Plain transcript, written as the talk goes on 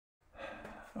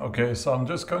Okay, so I'm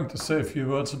just going to say a few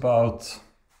words about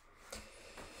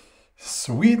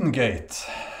Swedengate.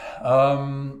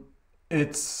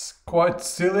 It's quite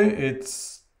silly,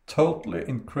 it's totally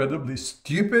incredibly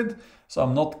stupid, so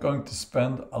I'm not going to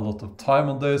spend a lot of time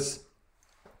on this.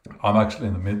 I'm actually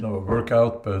in the middle of a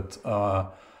workout, but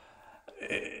I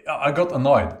got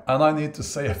annoyed and I need to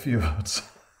say a few words,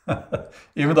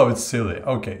 even though it's silly.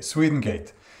 Okay,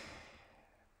 Swedengate.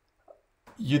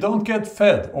 You don't get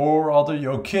fed, or rather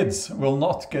your kids will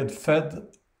not get fed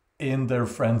in their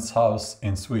friend's house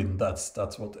in Sweden. That's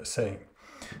what they're saying.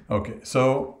 Okay,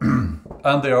 so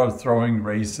and they are throwing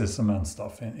racism and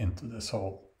stuff into this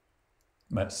whole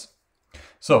mess.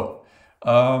 So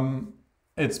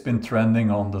it's been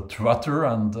trending on the Twitter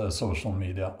and social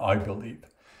media, I believe.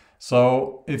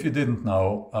 So if you didn't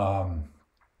know,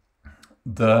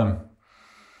 the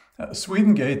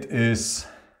Swedengate is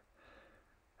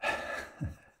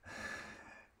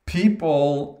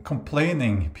people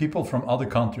from other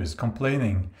countries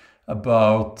complaining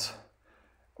about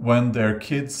when their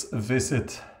kids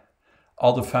visit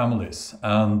other families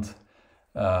and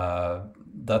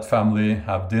that family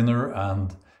have dinner,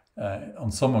 and on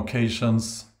some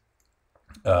occasions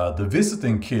the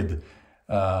visiting kid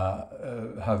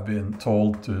have been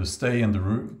told to stay in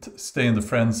the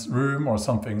friend's room or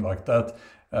something like that.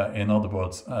 In other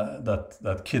words,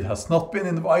 that kid has not been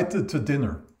invited to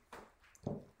dinner.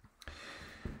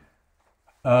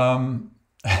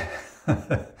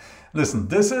 Listen,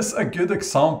 this is a good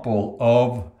example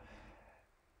of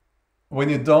when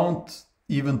you don't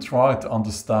even try to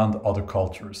understand other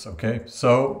cultures, okay?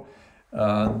 So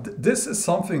this is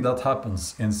something that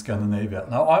happens in Scandinavia.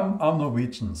 Now, I'm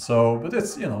Norwegian, so, but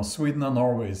it's, Sweden and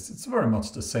Norway, it's very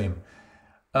much the same.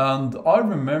 And I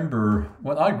remember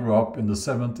when I grew up in the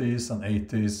 70s and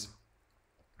 80s,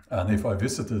 and if I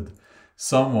visited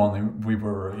someone, we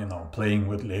were, playing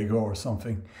with Lego or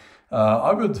something,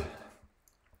 I would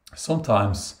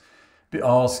sometimes be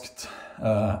asked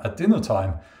at dinner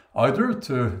time either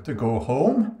to go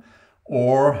home,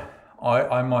 or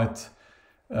I might,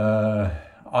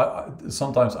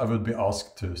 sometimes I would be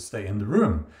asked to stay in the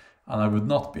room and I would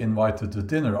not be invited to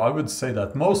dinner. I would say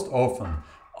that most often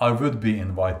I would be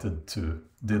invited to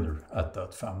dinner at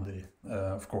that family,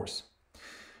 of course.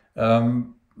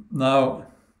 Now,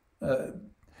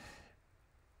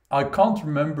 I can't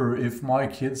remember if my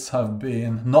kids have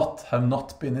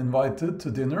not been invited to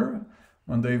dinner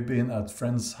when they've been at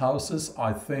friends' houses.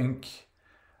 I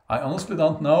honestly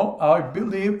don't know. I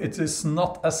believe it is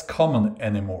not as common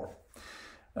anymore.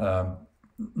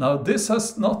 Now, this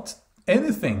has not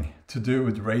anything to do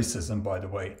with racism, by the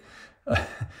way.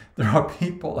 There are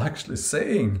people actually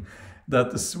saying that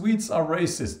the Swedes are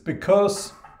racist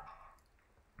because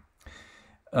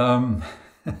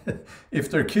if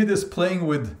their kid is playing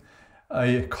with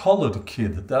a colored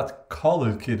kid, that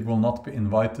colored kid will not be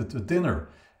invited to dinner.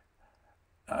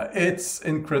 It's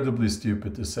incredibly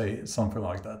stupid to say something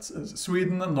like that.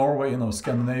 Sweden and Norway,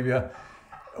 Scandinavia,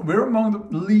 we're among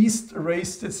the least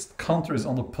racist countries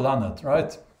on the planet,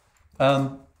 right?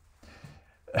 And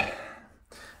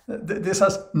this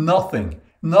has nothing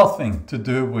to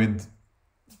do with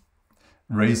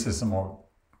racism or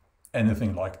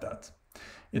anything like that.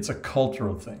 It's a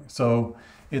cultural thing. So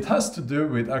it has to do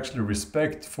with actually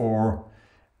respect for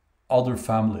other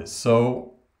families.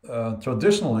 So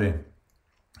traditionally,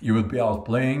 you would be out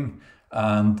playing,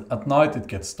 and at night it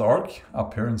gets dark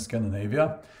up here in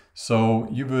Scandinavia. So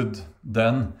you would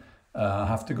then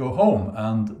have to go home,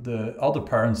 and the other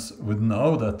parents would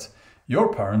know that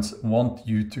your parents want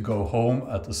you to go home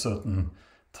at a certain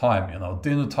time.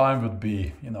 Dinner time would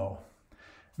be,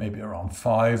 maybe around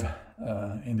 5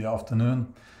 in the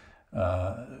afternoon.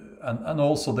 And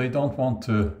also they don't want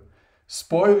to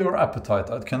spoil your appetite.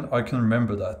 I can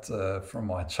remember that from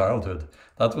my childhood.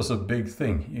 That was a big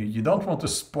thing. You don't want to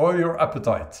spoil your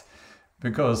appetite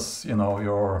because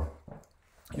your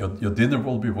dinner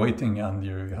will be waiting and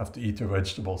you have to eat your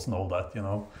vegetables and all that.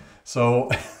 So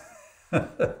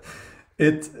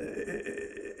it's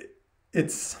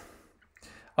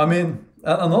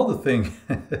another thing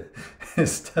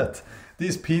is that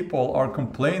these people are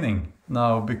complaining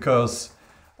now because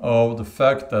of the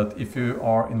fact that if you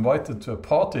are invited to a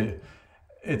party,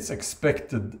 it's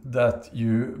expected that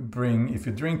if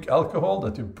you drink alcohol,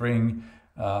 that you bring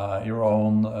your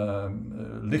own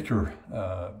liquor.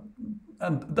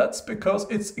 And that's because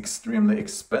it's extremely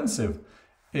expensive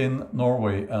in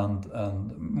Norway and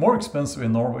more expensive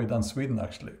in Norway than Sweden,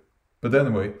 actually. But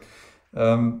anyway,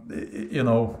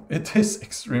 it is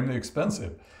extremely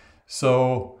expensive.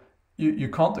 So you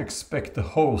can't expect the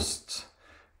host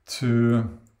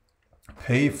to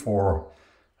pay for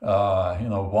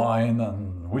wine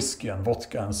and whiskey and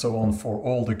vodka and so on for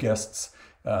all the guests,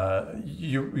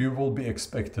 you will be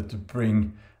expected to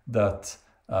bring that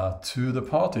to the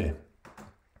party.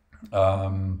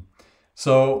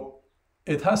 So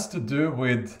it has to do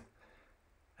with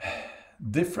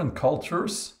different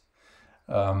cultures.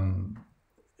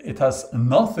 It has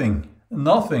nothing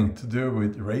to do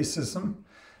with racism.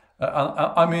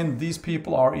 I mean, these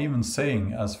people are even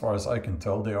saying, as far as I can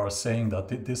tell, they are saying that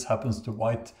this happens to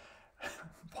white.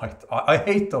 I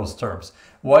hate those terms.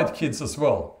 White kids as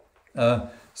well.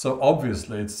 So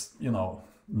obviously, it's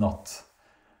not.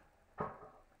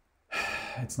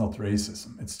 It's not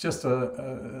racism. It's just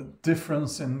a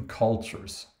difference in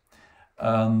cultures,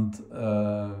 and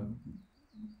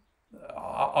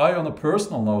on a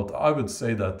personal note, I would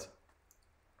say that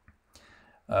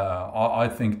I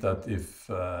think that if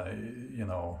I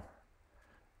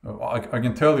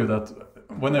can tell you that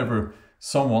whenever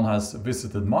someone has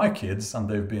visited my kids and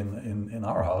they've been in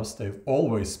our house, they've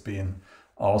always been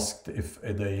asked if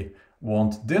they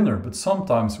want dinner. But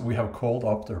sometimes we have called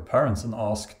up their parents and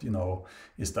asked,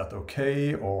 is that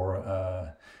okay,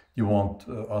 or you want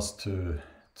us to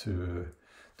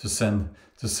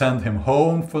send him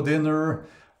home for dinner,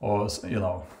 or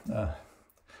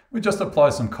we just apply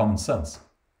some common sense.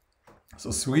 So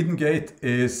Swedengate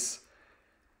is,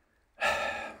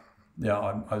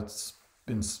 I've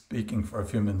been speaking for a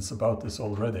few minutes about this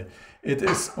already. It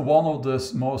is one of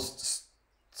the most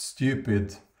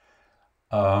stupid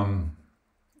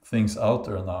things out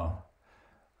there now.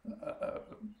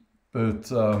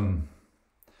 But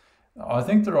I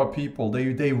think there are people,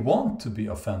 they want to be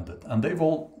offended, and they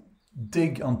will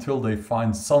dig until they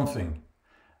find something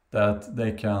that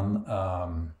they can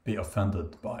be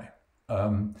offended by.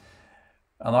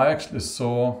 And I actually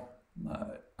saw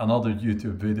another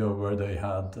YouTube video where they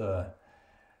had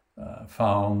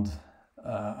found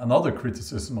another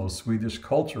criticism of Swedish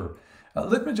culture.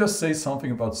 Let me just say something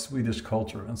about Swedish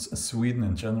culture and Sweden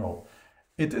in general.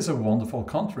 It is a wonderful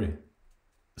country.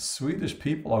 Swedish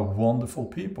people are wonderful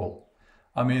people.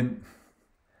 I mean,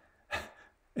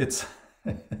 it's...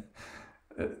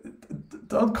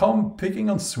 don't come picking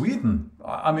on Sweden.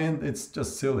 I mean, it's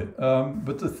just silly.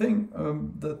 But the thing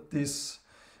that this...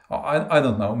 I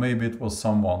don't know, maybe it was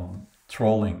someone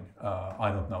trolling.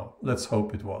 I don't know. Let's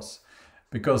hope it was.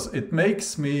 Because it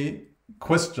makes me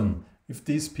question if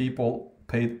these people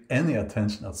paid any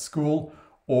attention at school,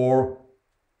 or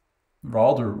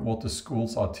rather what the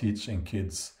schools are teaching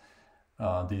kids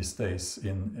these days,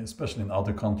 especially in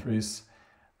other countries.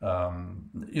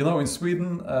 In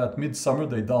Sweden at midsummer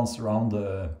they dance around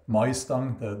the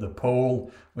majstång, the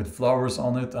pole with flowers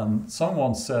on it, and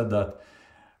someone said that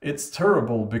it's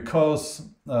terrible because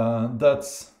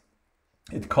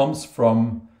it comes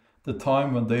from the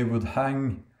time when they would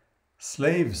hang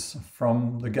slaves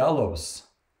from the gallows.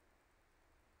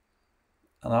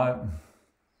 And I'm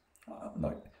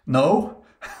like, no,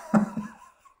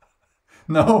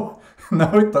 no,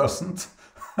 it doesn't.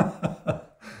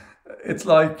 It's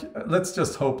like, let's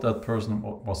just hope that person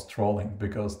was trolling,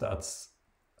 because that's,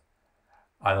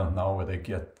 I don't know where they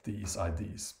get these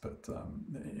ideas, but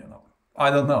I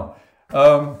don't know.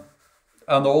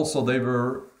 And also they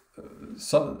were,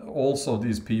 also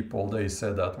these people, they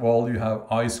said that, well, you have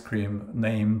ice cream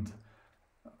named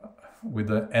with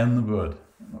the N word.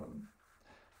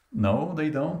 No, they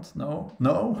don't.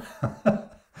 No.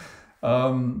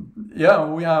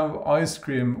 We have ice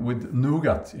cream with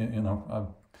nougat.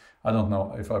 I don't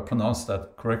know if I pronounced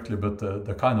that correctly, but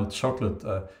the kind of chocolate,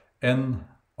 Nougat.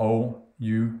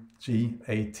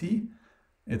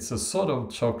 It's a sort of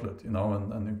chocolate,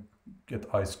 and you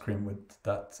get ice cream with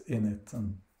that in it.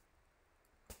 And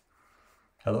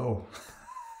hello.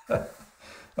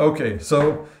 Okay,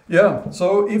 so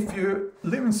if you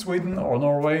live in Sweden or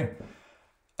Norway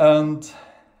and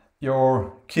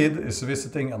your kid is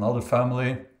visiting another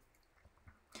family,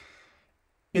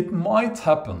 it might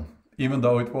happen, even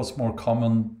though it was more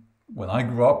common when I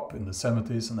grew up in the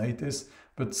 70s and 80s,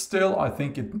 but still I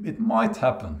think it might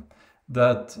happen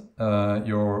that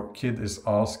your kid is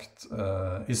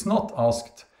not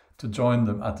asked to join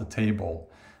them at the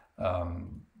table.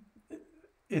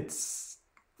 It's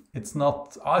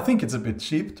not, I think it's a bit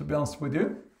cheap, to be honest with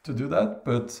you, to do that,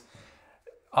 but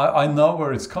I know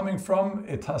where it's coming from.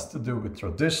 It has to do with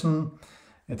tradition.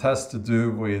 It has to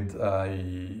do with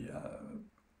an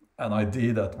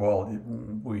idea that, well,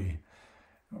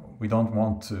 we don't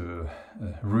want to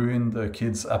ruin the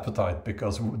kids' appetite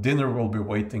because dinner will be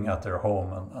waiting at their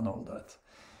home and all that.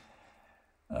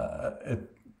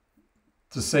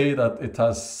 To say that it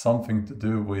has something to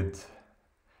do with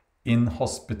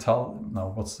inhospitable,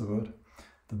 no, what's the word?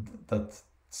 That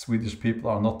Swedish people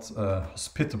are not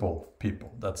hospitable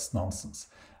people. That's nonsense.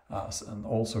 And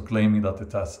also claiming that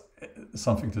it has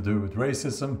something to do with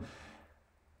racism,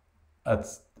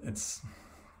 it's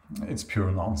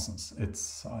pure nonsense.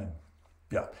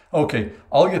 Yeah. Okay,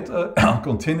 I'll get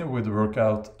continue with the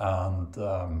workout, and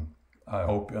I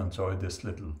hope you enjoyed this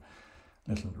little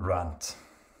rant.